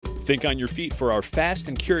Think on your feet for our Fast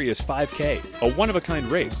and Curious 5K, a one-of-a-kind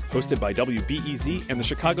race hosted by WBEZ and the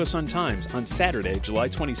Chicago Sun-Times on Saturday, July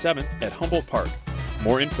 27th at Humboldt Park.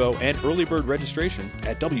 More info and early bird registration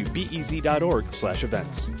at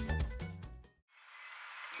wbez.org/events.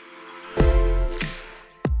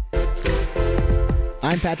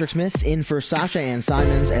 I'm Patrick Smith, in for Sasha Ann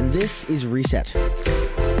Simons, and this is Reset.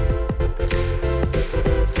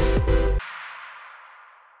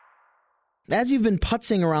 As you've been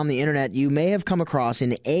putzing around the internet, you may have come across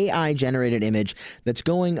an AI-generated image that's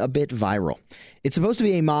going a bit viral. It's supposed to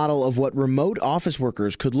be a model of what remote office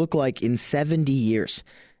workers could look like in 70 years.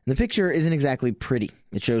 The picture isn't exactly pretty.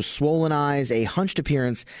 It shows swollen eyes, a hunched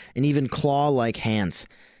appearance, and even claw-like hands.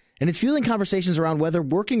 And it's fueling conversations around whether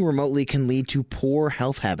working remotely can lead to poor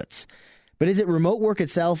health habits. But is it remote work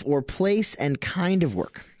itself or place and kind of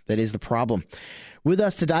work that is the problem? With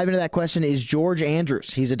us to dive into that question is George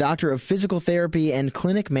Andrews. He's a doctor of physical therapy and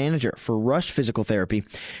clinic manager for Rush Physical Therapy.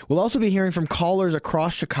 We'll also be hearing from callers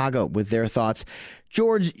across Chicago with their thoughts.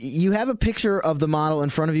 George, you have a picture of the model in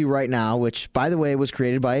front of you right now, which, by the way, was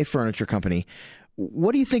created by a furniture company.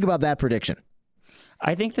 What do you think about that prediction?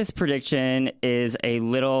 I think this prediction is a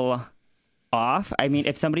little off. I mean,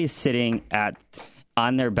 if somebody's sitting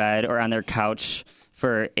on their bed or on their couch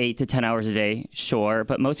for 8 to 10 hours a day, sure.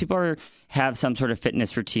 But most people have some sort of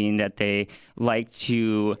fitness routine that they like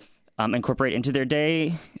to incorporate into their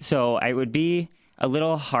day. So it would be a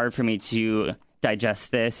little hard for me to digest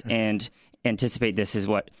this and anticipate this is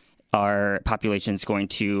what our population is going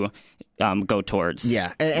to go towards.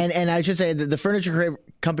 Yeah, and I should say that the furniture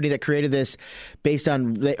company that created this, based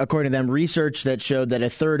on, according to them, research that showed that a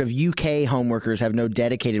third of UK home workers have no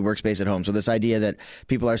dedicated workspace at home. So this idea that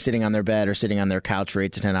people are sitting on their bed or sitting on their couch for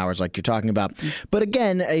 8 to 10 hours like you're talking about. But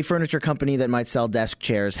again, a furniture company that might sell desk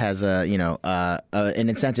chairs has an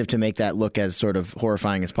incentive to make that look as sort of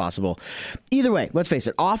horrifying as possible. Either way, let's face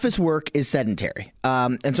it, office work is sedentary.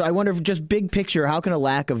 And so I wonder, if just big picture, how can a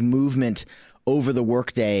lack of movement over the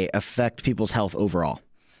workday affect people's health overall?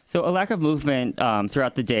 So a lack of movement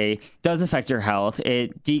throughout the day does affect your health.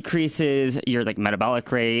 It decreases your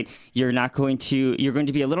metabolic rate. You're going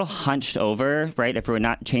to be a little hunched over, right, if we're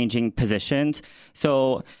not changing positions.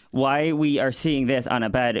 So why we are seeing this on a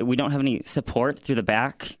bed, we don't have any support through the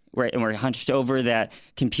back, right, and we're hunched over that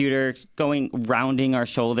computer, rounding our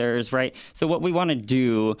shoulders, right? So what we want to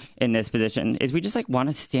do in this position is we just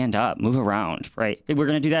want to stand up, move around, right? We're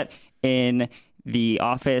going to do that in the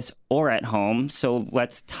office or at home. So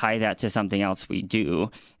let's tie that to something else we do.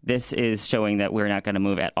 This is showing that we're not going to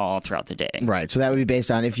move at all throughout the day. Right. So that would be based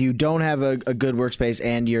on if you don't have a good workspace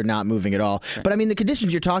and you're not moving at all. Right. But I mean, the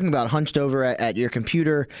conditions you're talking about, hunched over at your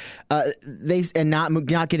computer, and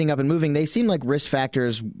not getting up and moving, they seem like risk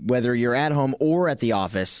factors whether you're at home or at the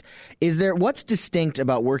office. What's distinct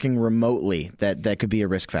about working remotely that could be a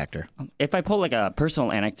risk factor? If I pull a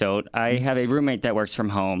personal anecdote, I have a roommate that works from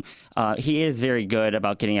home. He is very good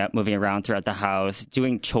about getting up, moving around throughout the house,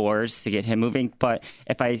 doing chores to get him moving. But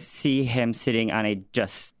if I see him sitting on a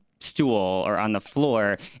just stool or on the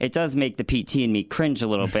floor, it does make the PT in me cringe a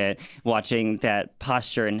little bit watching that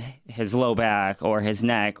posture in his low back or his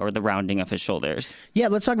neck or the rounding of his shoulders. Yeah,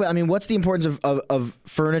 let's talk about, what's the importance of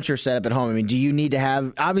furniture set up at home? Do you need to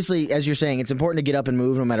have, obviously, as you're saying, it's important to get up and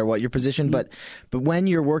move no matter what your position, but when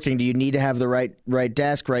you're working, do you need to have the right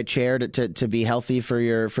desk, right chair to be healthy for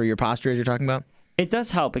your posture as you're talking about? It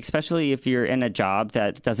does help, especially if you're in a job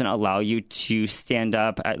that doesn't allow you to stand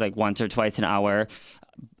up at once or twice an hour,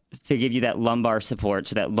 to give you that lumbar support,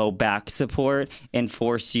 so that low back support, and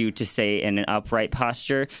force you to stay in an upright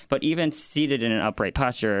posture. But even seated in an upright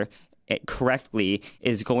posture correctly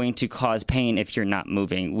is going to cause pain if you're not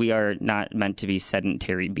moving. We are not meant to be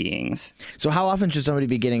sedentary beings. So how often should somebody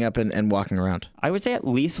be getting up and walking around? I would say at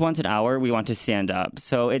least once an hour we want to stand up.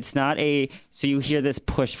 So it's not so you hear this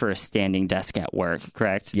push for a standing desk at work,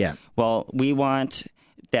 correct? Yeah. Well, we want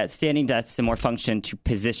that standing desk to more function to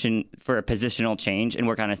position for a positional change and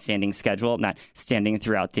work on a standing schedule, not standing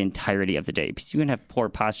throughout the entirety of the day, because you can have poor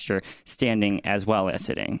posture standing as well as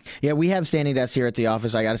sitting. Yeah, we have standing desks here at the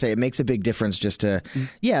office. I got to say, it makes a big difference just to,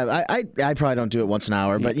 I probably don't do it once an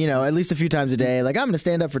hour, but, at least a few times a day. I'm going to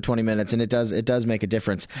stand up for 20 minutes, and it does make a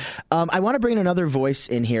difference. I want to bring another voice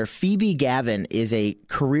in here. Phoebe Gavin is a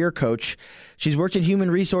career coach. She's worked in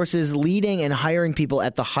human resources, leading and hiring people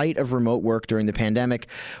at the height of remote work during the pandemic.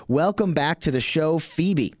 Welcome back to the show,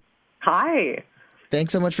 Phoebe. Hi.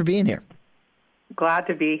 Thanks so much for being here. Glad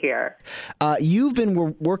to be here. You've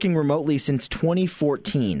been working remotely since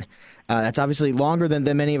 2014. That's obviously longer than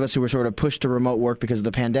many of us who were sort of pushed to remote work because of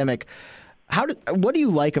the pandemic. What do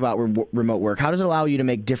you like about remote work? How does it allow you to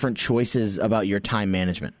make different choices about your time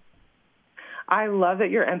management? I love that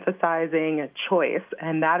you're emphasizing choice,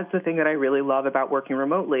 and that is the thing that I really love about working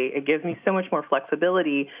remotely. It gives me so much more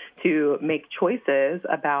flexibility to make choices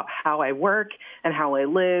about how I work and how I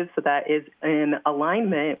live, so that is in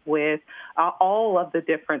alignment with all of the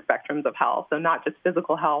different spectrums of health. So not just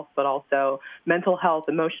physical health, but also mental health,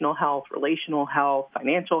 emotional health, relational health,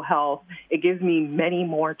 financial health. It gives me many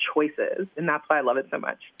more choices, and that's why I love it so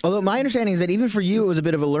much. Although my understanding is that even for you, it was a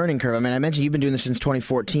bit of a learning curve. I mean, I mentioned you've been doing this since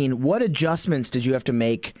 2014. What adjustments did you have to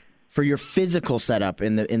make for your physical setup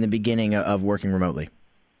in the beginning of working remotely?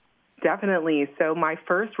 Definitely. So my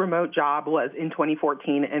first remote job was in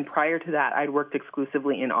 2014, and prior to that, I'd worked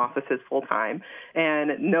exclusively in offices full-time.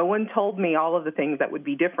 And no one told me all of the things that would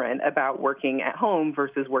be different about working at home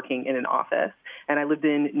versus working in an office. And I lived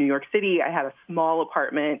in New York City. I had a small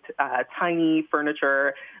apartment, tiny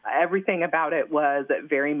furniture. Everything about it was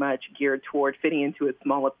very much geared toward fitting into as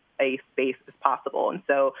small a space as possible. And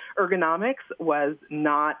so ergonomics was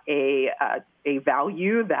not a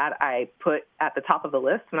value that I put at the top of the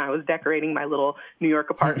list when I was decorating my little New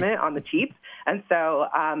York apartment on the cheap. And so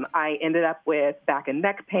I ended up with back and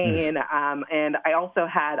neck pain. And I also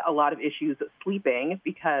had a lot of issues sleeping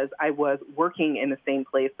because I was working in the same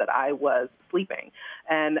place that I was sleeping.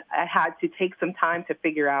 And I had to take some time to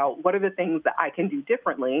figure out what are the things that I can do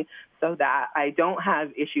differently so that I don't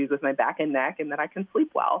have issues with my back and neck and that I can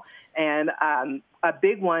sleep well. And a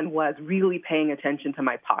big one was really paying attention to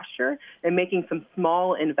my posture and making some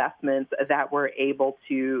small investments that were able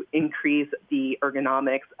to increase the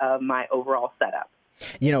ergonomics of my overall setup.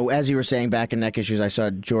 You know, as you were saying back and neck issues, I saw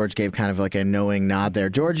George gave kind of like a knowing nod there.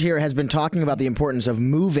 George here has been talking about the importance of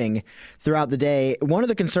moving throughout the day. One of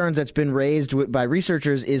the concerns that's been raised by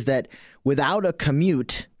researchers is that without a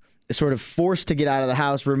commute, sort of forced to get out of the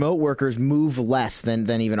house, remote workers move less than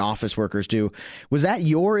even office workers do. Was that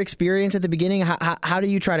your experience at the beginning? How do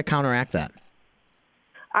you try to counteract that?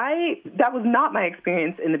 That was not my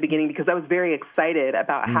experience in the beginning because I was very excited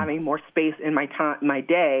about having more space in my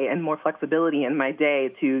day and more flexibility in my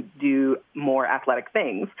day to do more athletic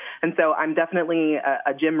things. And so I'm definitely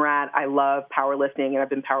a gym rat. I love powerlifting, and I've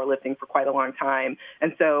been powerlifting for quite a long time.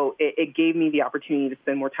 And so it gave me the opportunity to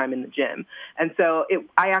spend more time in the gym. And so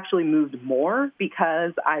I actually moved more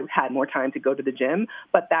because I had more time to go to the gym,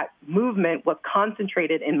 but that movement was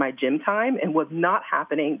concentrated in my gym time and was not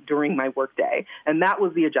happening during my workday. And that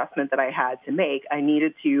was the adjustment that I had to make. I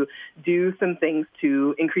needed to do some things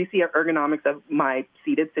to increase the ergonomics of my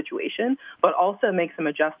seated situation, but also make some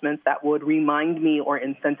adjustments that would remind me or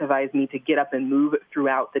incentivize me to get up and move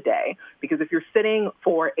throughout the day. Because if you're sitting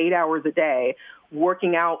for 8 hours a day,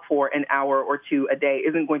 working out for an hour or two a day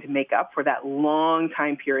isn't going to make up for that long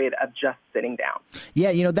time period of just sitting down. Yeah,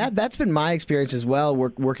 you know, that's been my experience as well,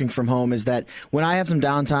 working from home, is that when I have some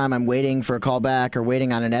downtime, I'm waiting for a call back or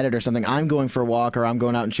waiting on an edit or something, I'm going for a walk or I'm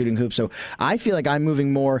going out and shooting hoops. So I feel like I'm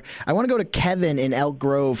moving more. I want to go to Kevin in Elk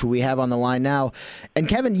Grove, who we have on the line now. And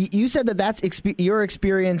Kevin, you said that that's your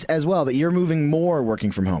experience as well, that you're moving more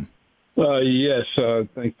working from home. Yes.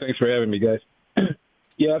 Thanks for having me, guys.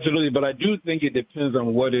 Yeah, absolutely. But I do think it depends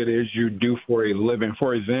on what it is you do for a living.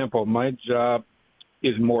 For example, my job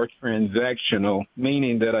is more transactional,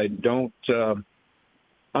 meaning that I'm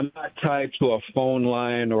not tied to a phone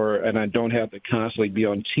line and I don't have to constantly be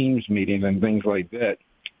on Teams meetings and things like that.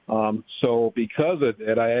 So because of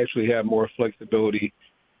that, I actually have more flexibility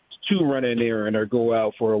to run an errand or go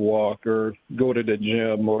out for a walk or go to the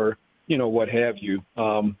gym or, what have you.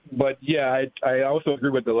 But, yeah, I also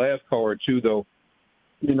agree with the last caller, too, though.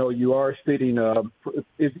 You are sitting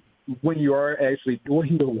when you are actually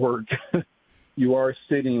doing the work, you are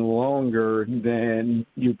sitting longer than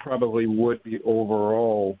you probably would be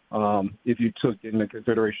overall if you took into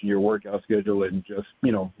consideration your workout schedule and just,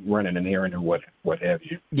 running an errand or what have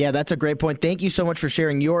you. Yeah, that's a great point. Thank you so much for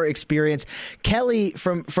sharing your experience. Kelly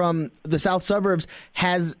from the south suburbs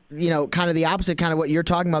has, kind of the opposite, kind of what you're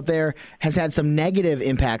talking about there, has had some negative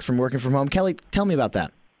impacts from working from home. Kelly, tell me about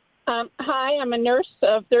that. Hi, I'm a nurse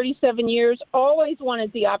of 37 years, always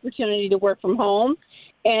wanted the opportunity to work from home.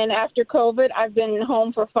 And after COVID, I've been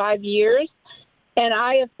home for 5 years. And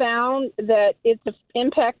I have found that it's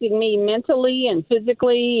impacted me mentally and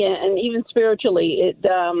physically and even spiritually.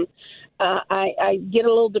 I get a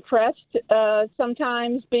little depressed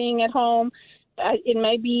sometimes being at home. It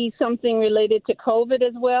may be something related to COVID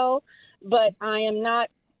as well, but I am not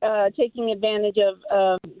taking advantage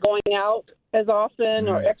of going out as often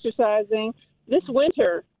or exercising. This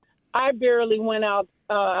winter, I barely went out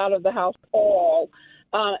of the house at all.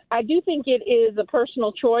 I do think it is a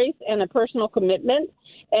personal choice and a personal commitment,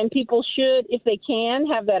 and people should, if they can,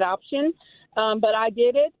 have that option. But I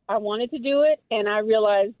did it. I wanted to do it, and I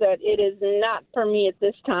realized that it is not for me at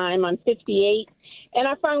this time. I'm 58, and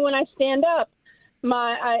I find when I stand up,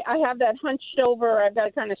 I have that hunched over. I've got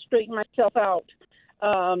to kind of straighten myself out,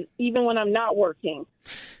 even when I'm not working.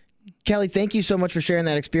 Kelly, thank you so much for sharing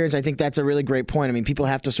that experience. I think that's a really great point. I mean, people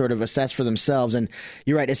have to sort of assess for themselves. And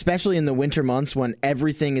you're right, especially in the winter months when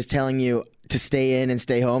everything is telling you to stay in and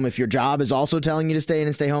stay home. If your job is also telling you to stay in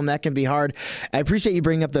and stay home, that can be hard. I appreciate you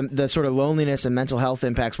bringing up the sort of loneliness and mental health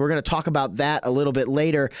impacts. We're going to talk about that a little bit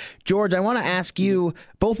later. George, I want to ask you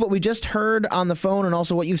both what we just heard on the phone and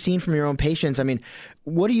also what you've seen from your own patients. I mean,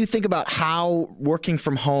 what do you think about how working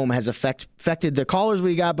from home has affected the callers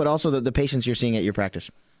we got, but also the patients you're seeing at your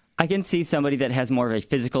practice? I can see somebody that has more of a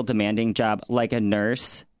physical demanding job like a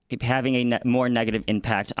nurse having a more negative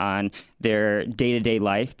impact on their day-to-day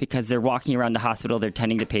life because they're walking around the hospital, they're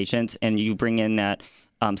tending to patients, and you bring in that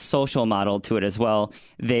social model to it as well.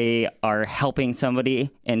 They are helping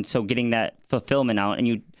somebody, and so getting that fulfillment out, and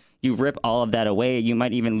you rip all of that away, you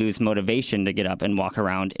might even lose motivation to get up and walk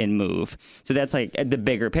around and move. So that's like the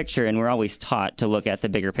bigger picture, and we're always taught to look at the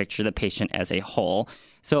bigger picture, the patient as a whole.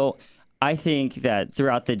 So I think that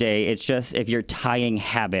throughout the day, it's just if you're tying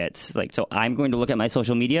habits, like, so I'm going to look at my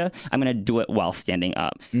social media, I'm going to do it while standing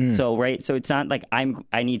up. So, right. So it's not like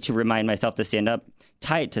I need to remind myself to stand up,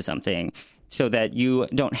 tie it to something so that you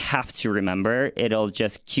don't have to remember. It'll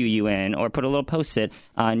just cue you in or put a little Post-it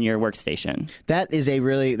on your workstation. That is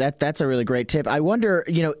that's a really great tip. I wonder,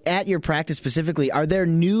 at your practice specifically, are there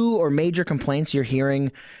new or major complaints you're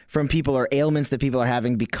hearing from people or ailments that people are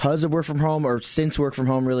having because of work from home or since work from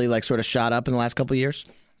home really like sort of shot up in the last couple of years?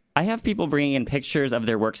 I have people bringing in pictures of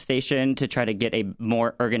their workstation to try to get a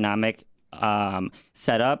more ergonomic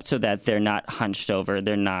setup so that they're not hunched over,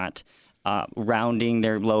 they're not rounding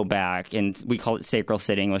their low back, and we call it sacral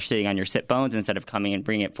sitting, or sitting on your sit bones instead of coming and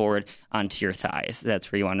bringing it forward onto your thighs.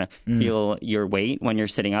 That's where you want to feel your weight when you're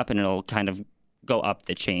sitting up, and it'll kind of go up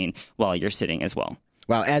the chain while you're sitting as well.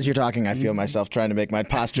 Wow, as you're talking, I feel myself trying to make my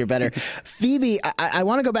posture better. Phoebe, I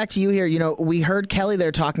want to go back to you here. We heard Kelly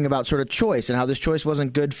there talking about sort of choice and how this choice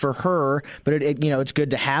wasn't good for her, but it's good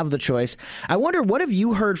to have the choice. I wonder, what have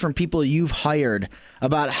you heard from people you've hired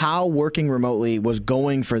about how working remotely was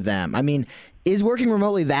going for them? I mean, is working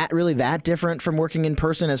remotely that different from working in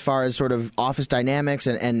person as far as sort of office dynamics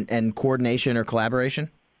and coordination or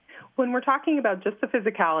collaboration? When we're talking about just the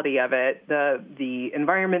physicality of it, the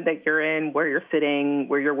environment that you're in, where you're sitting,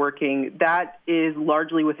 where you're working, that is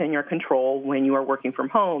largely within your control when you are working from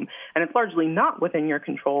home. And it's largely not within your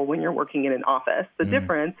control when you're working in an office. The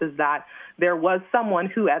difference is that there was someone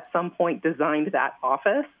who at some point designed that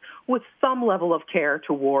office with some level of care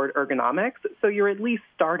toward ergonomics. So you're at least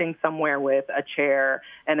starting somewhere with a chair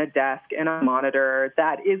and a desk and a monitor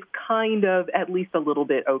that is kind of at least a little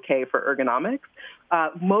bit okay for ergonomics.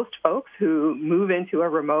 Most folks who move into a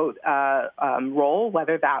remote role,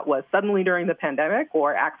 whether that was suddenly during the pandemic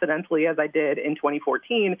or accidentally, as I did in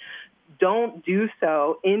 2014, don't do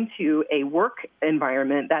so into a work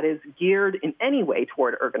environment that is geared in any way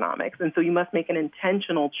toward ergonomics. And so you must make an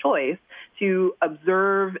intentional choice to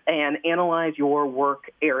observe and analyze your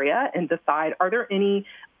work area and decide, are there any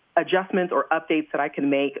adjustments or updates that I can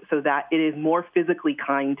make so that it is more physically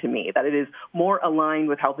kind to me, that it is more aligned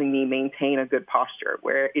with helping me maintain a good posture,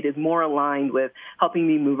 where it is more aligned with helping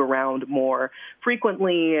me move around more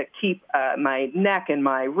frequently, keep my neck and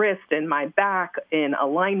my wrist and my back in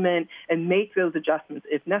alignment, and make those adjustments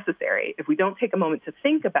if necessary. If we don't take a moment to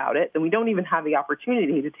think about it, then we don't even have the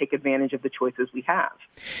opportunity to take advantage of the choices we have.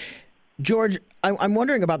 George, I'm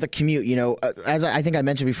wondering about the commute. As I think I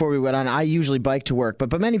mentioned before we went on, I usually bike to work,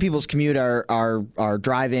 but many people's commute are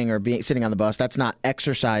driving or sitting on the bus. That's not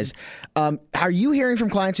exercise. Are you hearing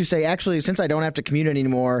from clients who say, actually, since I don't have to commute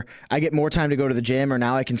anymore, I get more time to go to the gym, or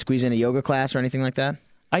now I can squeeze in a yoga class or anything like that?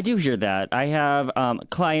 I do hear that. I have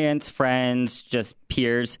clients, friends, just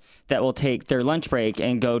peers that will take their lunch break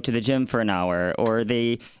and go to the gym for an hour, or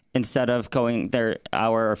instead of going their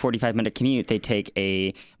hour or 45-minute commute, they take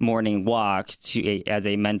a morning walk as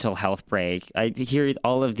a mental health break. I hear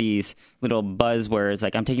all of these little buzzwords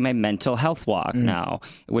like, I'm taking my mental health walk now,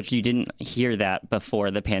 which you didn't hear that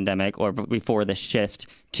before the pandemic or before the shift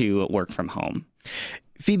to work from home.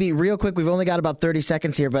 Phoebe, real quick, we've only got about 30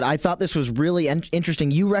 seconds here, but I thought this was really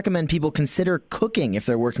interesting. You recommend people consider cooking if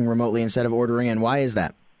they're working remotely instead of ordering in. Why is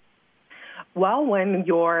that? Well, when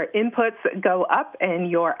your inputs go up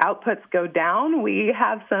and your outputs go down, we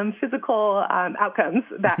have some physical outcomes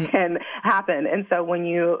that can happen. And so when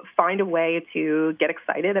you find a way to get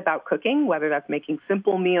excited about cooking, whether that's making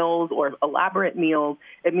simple meals or elaborate meals,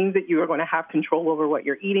 it means that you are going to have control over what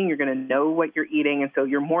you're eating. You're going to know what you're eating. And so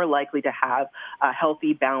you're more likely to have a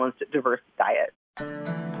healthy, balanced, diverse diet.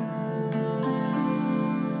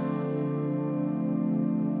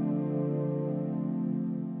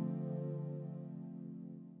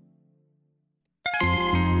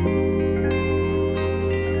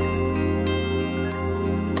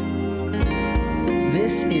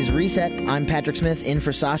 This is Reset. I'm Patrick Smith, in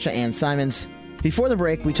for Sasha Ann Simons. Before the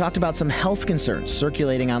break, we talked about some health concerns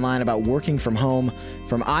circulating online about working from home,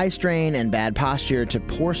 from eye strain and bad posture to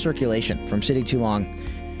poor circulation from sitting too long.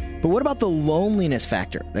 But what about the loneliness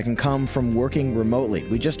factor that can come from working remotely?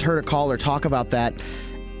 We just heard a caller talk about that.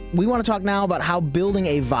 We want to talk now about how building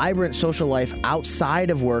a vibrant social life outside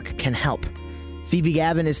of work can help. Phoebe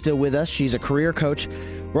Gavin is still with us. She's a career coach.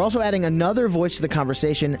 We're also adding another voice to the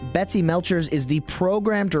conversation. Betsy Melchers is the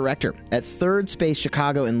program director at Third Space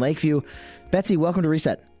Chicago in Lakeview. Betsy, welcome to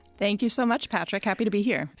Reset. Thank you so much, Patrick. Happy to be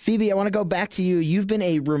here. Phoebe, I want to go back to you. You've been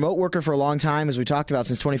a remote worker for a long time, as we talked about,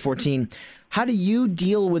 since 2014. How do you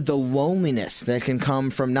deal with the loneliness that can come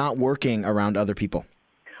from not working around other people?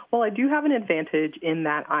 Well, I do have an advantage in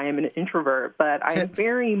that I am an introvert, but I am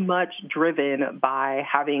very much driven by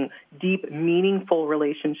having deep, meaningful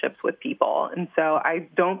relationships with people. And so I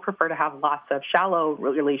don't prefer to have lots of shallow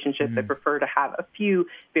relationships. I prefer to have a few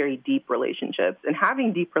very deep relationships. And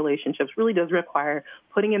having deep relationships really does require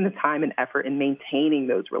putting in the time and effort in maintaining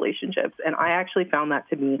those relationships. And I actually found that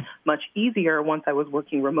to be much easier once I was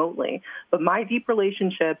working remotely. But my deep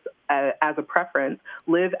relationships, as a preference,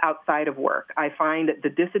 live outside of work. I find the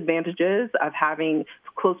disadvantages of having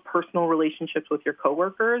close personal relationships with your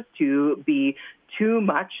coworkers to be too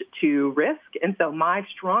much to risk. And so my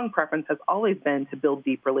strong preference has always been to build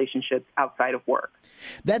deep relationships outside of work.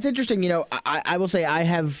 That's interesting. You know, I will say I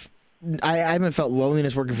haven't felt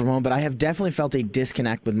loneliness working from home, but I have definitely felt a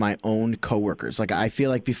disconnect with my own coworkers. Like, I feel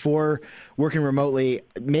like before working remotely,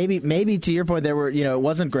 maybe to your point, there were, you know, it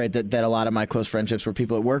wasn't great that a lot of my close friendships were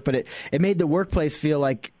people at work, but it made the workplace feel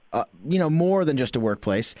like, more than just a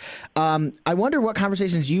workplace. I wonder what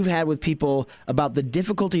conversations you've had with people about the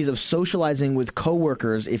difficulties of socializing with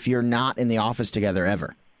coworkers if you're not in the office together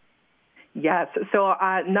ever. Yes. So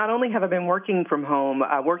not only have I been working from home,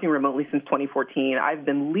 working remotely since 2014, I've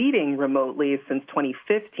been leading remotely since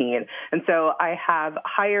 2015. And so I have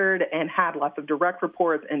hired and had lots of direct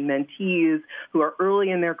reports and mentees who are early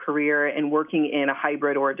in their career and working in a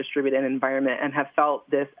hybrid or a distributed environment and have felt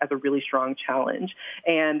this as a really strong challenge.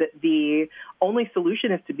 And the only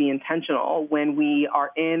solution is to be intentional. When we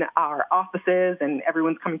are in our offices and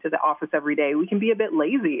everyone's coming to the office every day, we can be a bit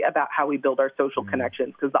lazy about how we build our social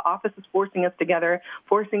connections because the office is forcing us together,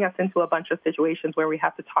 forcing us into a bunch of situations where we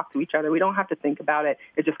have to talk to each other. We don't have to think about it.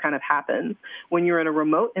 It just kind of happens. When you're in a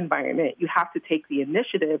remote environment, you have to take the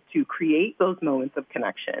initiative to create those moments of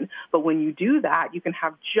connection. But when you do that, you can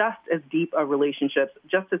have just as deep a relationships,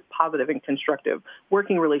 just as positive and constructive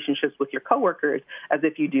working relationships with your coworkers as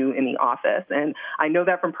if you do in the office. And I know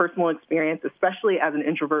that from personal experience, especially as an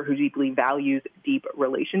introvert who deeply values deep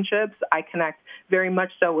relationships. I connect very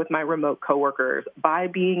much so with my remote coworkers by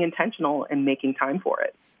being intentional and making time for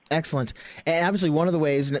it. Excellent. And obviously one of the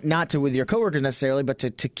ways, not to with your coworkers necessarily, but to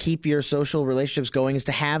keep your social relationships going is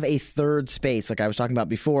to have a third space, like I was talking about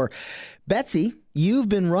before. Betsy, you've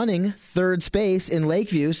been running Third Space in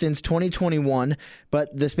Lakeview since 2021,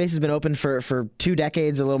 but the space has been open for 2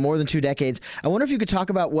 decades, a little more than 2 decades. I wonder if you could talk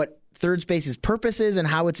about what Third Space's purpose is and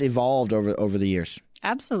how it's evolved over the years.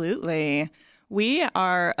 Absolutely. We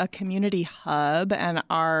are a community hub, and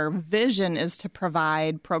our vision is to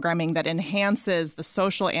provide programming that enhances the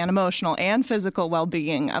social and emotional and physical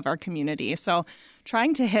well-being of our community. So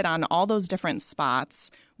trying to hit on all those different spots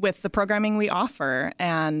with the programming we offer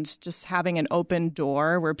and just having an open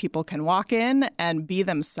door where people can walk in and be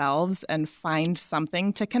themselves and find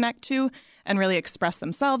something to connect to and really express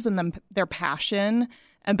themselves and their passion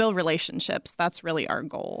and build relationships. That's really our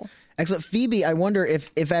goal. Excellent. Phoebe, I wonder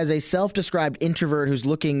if as a self-described introvert who's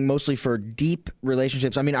looking mostly for deep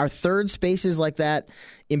relationships, I mean, are third spaces like that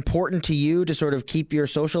important to you to sort of keep your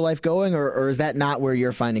social life going, or is that not where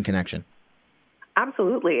you're finding connection?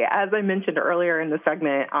 Absolutely. As I mentioned earlier in the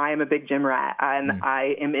segment, I am a big gym rat, and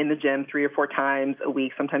I am in the gym 3 or 4 times a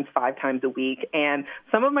week, sometimes 5 times a week. And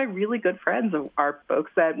some of my really good friends are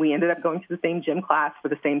folks that we ended up going to the same gym class for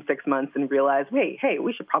the same 6 months and realized, hey,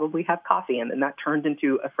 we should probably have coffee. And then that turned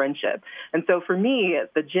into a friendship. And so for me,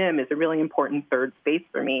 the gym is a really important third space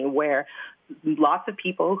for me where lots of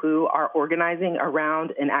people who are organizing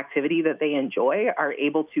around an activity that they enjoy are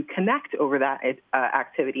able to connect over that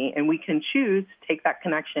activity, and we can choose to take that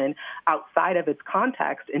connection outside of its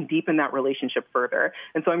context and deepen that relationship further.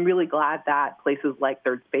 And so I'm really glad that places like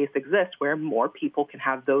Third Space exist where more people can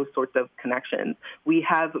have those sorts of connections. We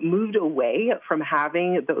have moved away from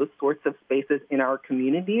having those sorts of spaces in our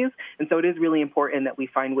communities, and so it is really important that we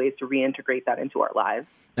find ways to reintegrate that into our lives.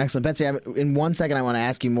 Excellent. Betsy, in 1 second, I want to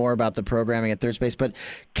ask you more about the programming at Third Space, but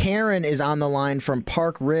Karen is on the line from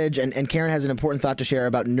Park Ridge, and Karen has an important thought to share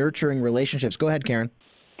about nurturing relationships. Go ahead, Karen.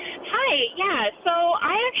 Hi, yeah. So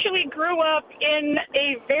I actually grew up in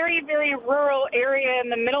a very, very rural area in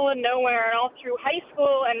the middle of nowhere, and all through high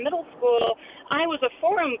school and middle school, I was a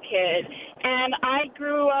forum kid, and I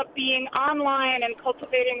grew up being online and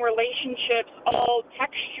cultivating relationships all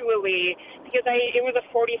textually because it was a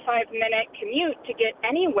 45-minute commute to get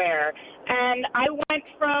anywhere. And I went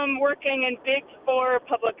from working in Big Four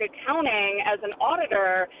public accounting as an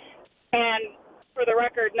auditor, and for the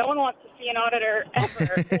record, no one wants to see an auditor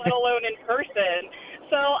ever, let alone in person.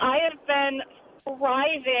 So I have been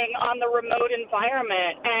thriving on the remote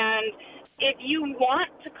environment, and if you want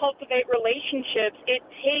to cultivate relationships, it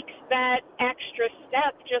takes that extra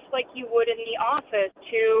step, just like you would in the office,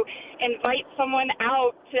 to invite someone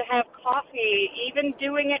out to have coffee, even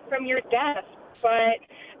doing it from your desk. But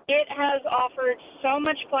it has offered so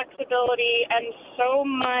much flexibility and so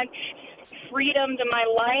much freedom to my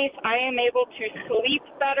life. I am able to sleep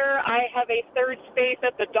better. I have a Third Space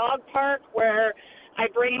at the dog park where I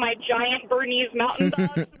bring my giant Bernese mountain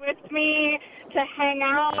dogs with me to hang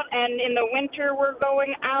out, and in the winter we're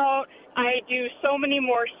going out. I do so many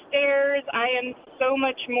more stairs. I am so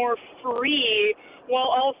much more free while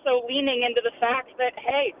also leaning into the fact that,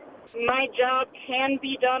 hey, my job can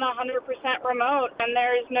be done 100% remote, and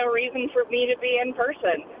there is no reason for me to be in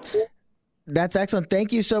person. That's excellent.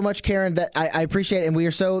 Thank you so much, Karen. That I appreciate it, and we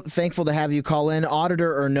are so thankful to have you call in,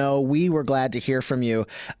 auditor or no. We were glad to hear from you,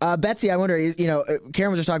 Betsy. I wonder,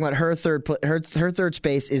 Karen was just talking about her third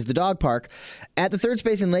space is the dog park at the Third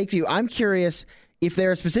Space in Lakeview. I'm curious if there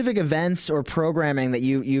are specific events or programming that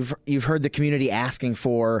you've heard the community asking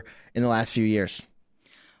for in the last few years.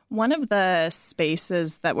 One of the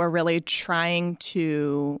spaces that we're really trying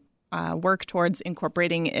to work towards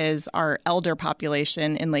incorporating is our elder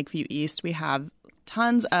population in Lakeview East. We have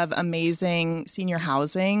tons of amazing senior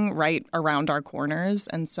housing right around our corners.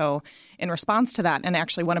 And so in response to that, and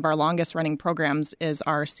actually one of our longest running programs is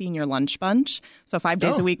our senior lunch bunch. So 5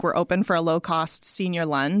 days a week, we're open for a low-cost senior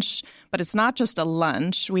lunch. But it's not just a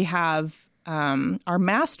lunch. We have our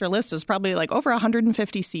master list is probably like over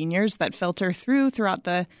 150 seniors that filter throughout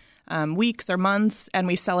the weeks or months, and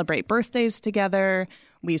we celebrate birthdays together.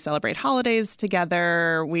 We celebrate holidays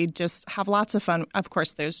together. We just have lots of fun. Of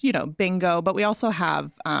course, there's, bingo, but we also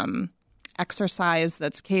have exercise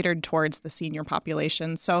that's catered towards the senior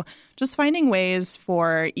population. So just finding ways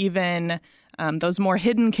for even those more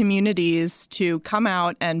hidden communities to come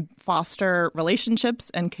out and foster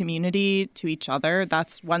relationships and community to each other.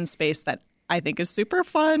 That's one space that I think is super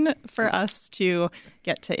fun for us to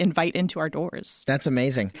get to invite into our doors. That's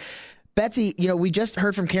amazing. Betsy, we just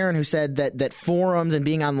heard from Karen who said that forums and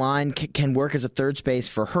being online can work as a third space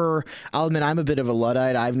for her. I'll admit I'm a bit of a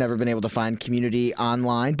Luddite. I've never been able to find community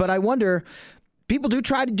online. But I wonder, people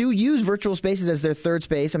do use virtual spaces as their third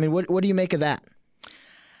space. I mean, what do you make of that?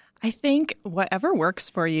 I think whatever works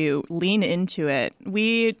for you, lean into it.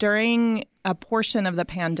 During a portion of the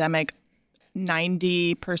pandemic,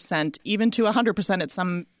 90%, even to 100% at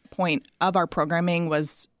some point of our programming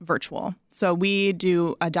was virtual. So we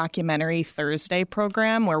do a documentary Thursday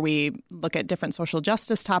program where we look at different social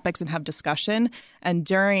justice topics and have discussion. And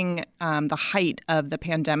during the height of the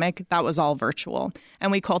pandemic, that was all virtual.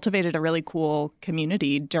 And we cultivated a really cool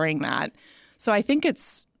community during that. So I think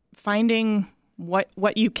it's finding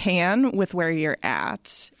what you can with where you're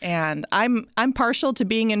at. And I'm partial to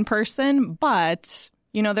being in person, but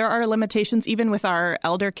there are limitations even with our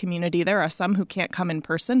elder community. There are some who can't come in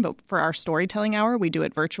person, but for our storytelling hour, we do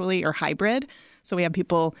it virtually or hybrid. So we have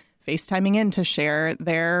people FaceTiming in to share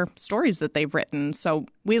their stories that they've written. So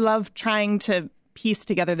we love trying to piece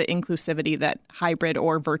together the inclusivity that hybrid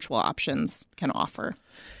or virtual options can offer.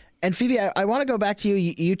 And Phoebe, I want to go back to you.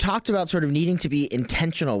 You talked about sort of needing to be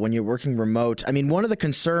intentional when you're working remote. I mean, one of the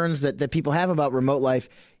concerns that people have about remote life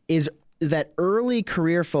is that early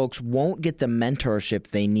career folks won't get the mentorship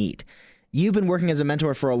they need. You've been working as a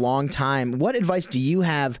mentor for a long time. What advice do you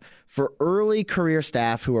have for early career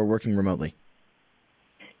staff who are working remotely?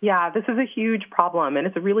 Yeah, this is a huge problem, and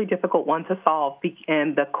it's a really difficult one to solve.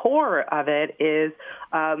 And the core of it is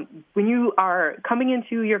when you are coming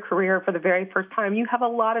into your career for the very first time, you have a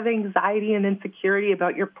lot of anxiety and insecurity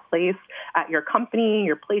about your place at your company,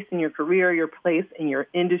 your place in your career, your place in your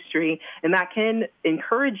industry, and that can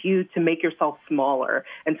encourage you to make yourself smaller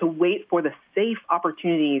and to wait for the safe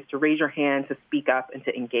opportunities to raise your hand, to speak up, and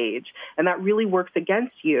to engage. And that really works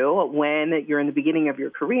against you when you're in the beginning of your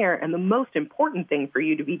career, and the most important thing for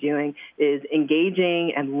you to be doing is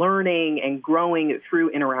engaging and learning and growing through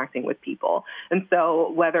interacting with people. And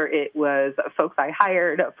so whether it was folks I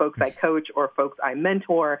hired, folks I coach, or folks I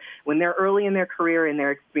mentor, when they're early in their career and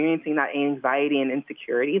they're experiencing that anxiety and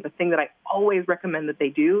insecurity, the thing that I always recommend that they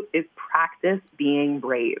do is practice being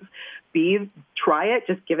brave. Try it,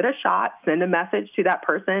 just give it a shot, send a message to that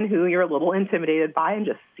person who you're a little intimidated by and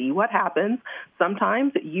just see what happens.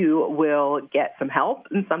 Sometimes you will get some help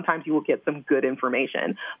and sometimes you will get some good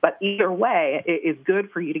information. But either way, it is good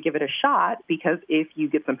for you to give it a shot, because if you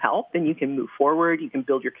get some help, then you can move forward, you can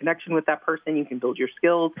build your connection with that person, you can build your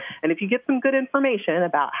skills. And if you get some good information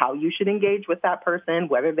about how you should engage with that person,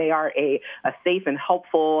 whether they are a safe and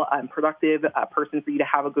helpful and productive person for you to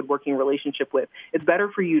have a good working relationship with, it's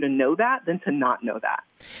better for you to know that than to not know that.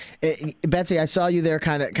 Betsy, I saw you there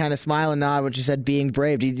kind of smile and nod when you said being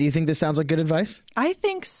brave. Do you think this sounds like good advice? I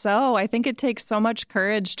think so. I think it takes so much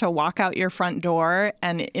courage to walk out your front door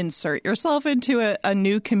and insert yourself into a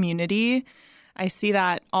new community. I see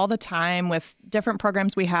that all the time with different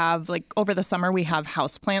programs we have. Like over the summer, we have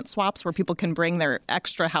houseplant swaps where people can bring their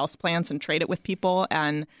extra houseplants and trade it with people.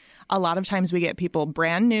 And a lot of times we get people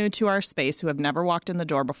brand new to our space who have never walked in the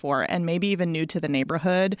door before and maybe even new to the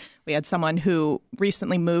neighborhood. We had someone who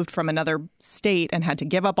recently moved from another state and had to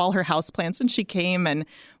give up all her houseplants, and she came and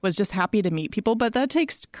was just happy to meet people. But that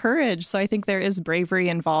takes courage. So I think there is bravery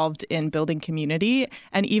involved in building community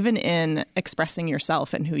and even in expressing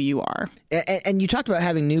yourself and who you are. And you talked about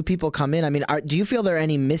having new people come in. I mean, do you feel there are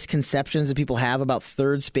any misconceptions that people have about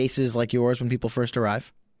third spaces like yours when people first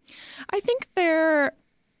arrive? I think there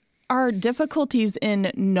are difficulties in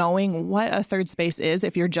knowing what a third space is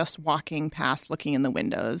if you're just walking past looking in the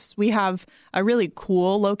windows. We have a really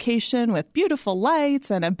cool location with beautiful lights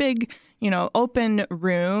and a big, open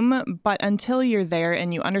room. But until you're there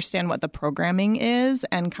and you understand what the programming is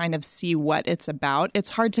and kind of see what it's about, it's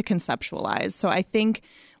hard to conceptualize. So I think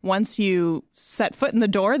once you set foot in the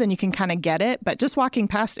door, then you can kind of get it. But just walking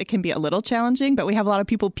past, it can be a little challenging. But we have a lot of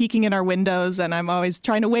people peeking in our windows, and I'm always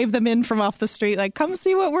trying to wave them in from off the street, like, come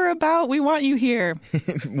see what we're about. We want you here.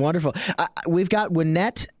 Wonderful. We've got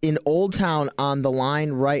Wynette in Old Town on the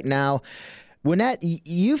line right now. Wynette,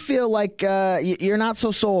 you feel like you're not so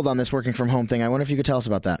sold on this working from home thing. I wonder if you could tell us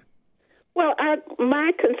about that. Well,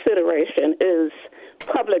 my consideration is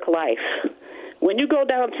public life. When you go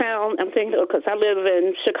downtown, I'm thinking, because I live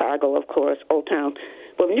in Chicago, of course, Old Town.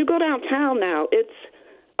 But when you go downtown now, it's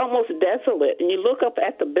almost desolate. And you look up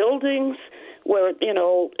at the buildings where,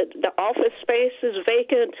 the office space is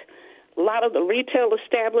vacant. A lot of the retail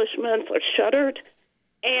establishments are shuttered.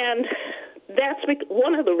 And that's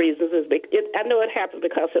one of the reasons is I know it happened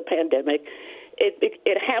because of the pandemic.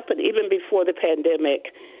 It happened even before the pandemic.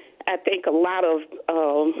 I think a lot of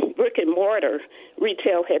brick and mortar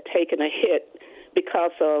retail had taken a hit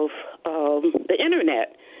because of the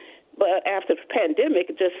internet. But after the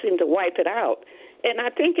pandemic, it just seemed to wipe it out. And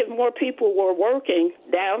I think if more people were working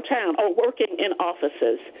downtown or working in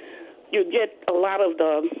offices, you'd get a lot of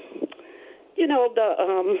the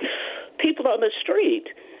people on the street,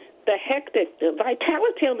 the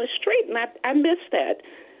vitality on the street. And I miss that.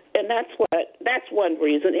 And that's one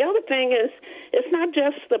reason. The other thing is it's not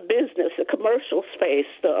just the business, the commercial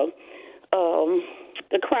space,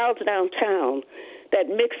 the crowds downtown, that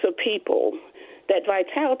mix of people, that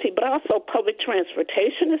vitality, but also public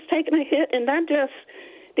transportation is taking a hit, and not just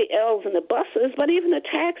the L's and the buses, but even the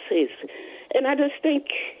taxis. And I just think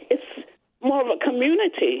it's more of a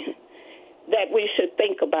community that we should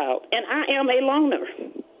think about. And I am a loner.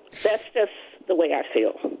 That's just the way I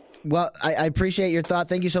feel. Well, I appreciate your thought.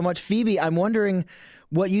 Thank you so much. Phoebe, I'm wondering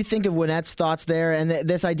what you think of Wynette's thoughts there, and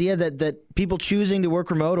this idea that people choosing to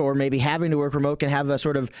work remote or maybe having to work remote can have a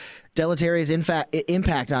sort of deleterious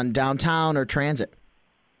impact on downtown or transit.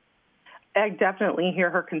 I definitely hear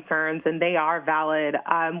her concerns, and they are valid.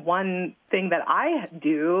 One thing that I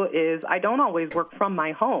do is I don't always work from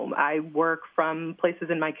my home. I work from places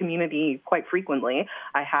in my community quite frequently.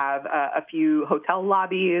 I have a few hotel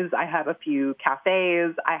lobbies. I have a few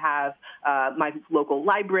cafes. I have my local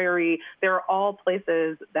library. They're all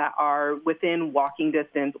places that are within walking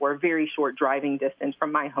distance or very short driving distance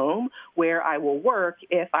from my home where I will work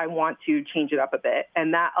if I want to change it up a bit.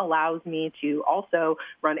 And that allows me to also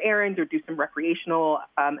run errands or do some recreational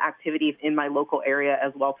activities in my local area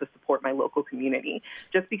as well to support my local community.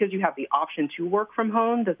 Just because you have the option to work from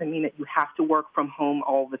home doesn't mean that you have to work from home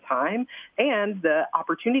all the time. And the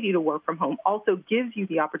opportunity to work from home also gives you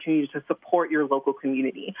the opportunity to support your local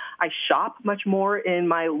community. I shop much more in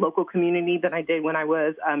my local community than I did when I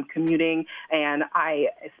was commuting, and I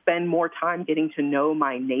spend more time getting to know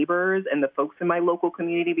my neighbors and the folks in my local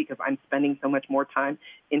community because I'm spending so much more time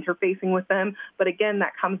interfacing with them. But again,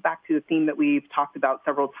 that comes back to the theme that we've talked about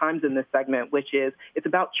several times in this segment, which is it's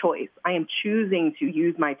about choice. I am choosing to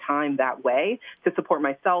use my time that way to support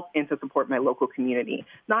myself and to support my local community.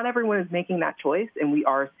 Not everyone is making that choice, and we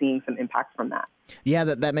are seeing some impacts from that. Yeah,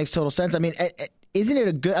 that makes total sense. I mean, isn't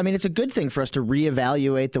it it's a good thing for us to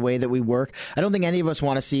reevaluate the way that we work. I don't think any of us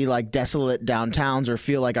want to see like desolate downtowns or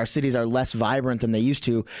feel like our cities are less vibrant than they used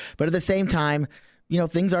to. But at the same time,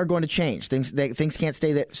 things are going to change. Things can't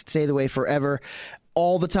stay the way forever,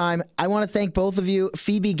 all the time. I want to thank both of you.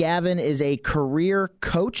 Phoebe Gavin is a career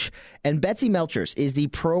coach, and Betsy Melchers is the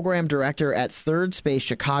program director at Third Space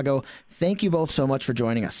Chicago. Thank you both so much for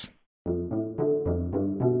joining us.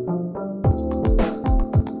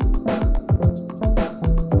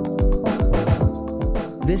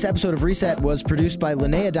 This episode of Reset was produced by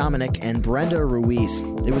Linnea Dominic and Brenda Ruiz.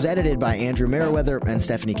 It was edited by Andrew Merriweather and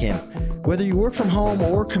Stephanie Kim. Whether you work from home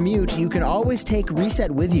or commute, you can always take Reset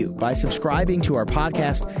with you by subscribing to our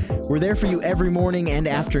podcast. We're there for you every morning and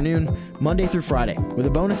afternoon, Monday through Friday, with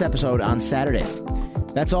a bonus episode on Saturdays.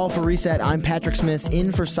 That's all for Reset. I'm Patrick Smith,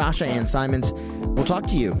 in for Sasha Ann Simons. We'll talk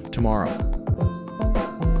to you tomorrow.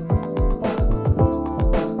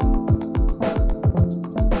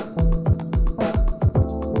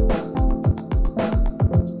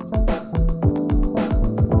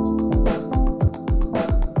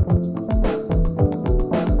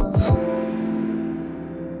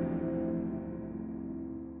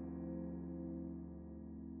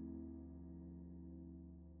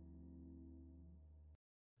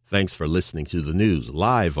 Thanks for listening to the news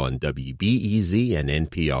live on WBEZ and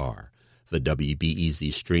NPR. The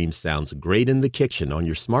WBEZ stream sounds great in the kitchen on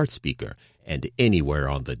your smart speaker and anywhere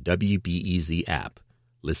on the WBEZ app.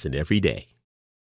 Listen every day.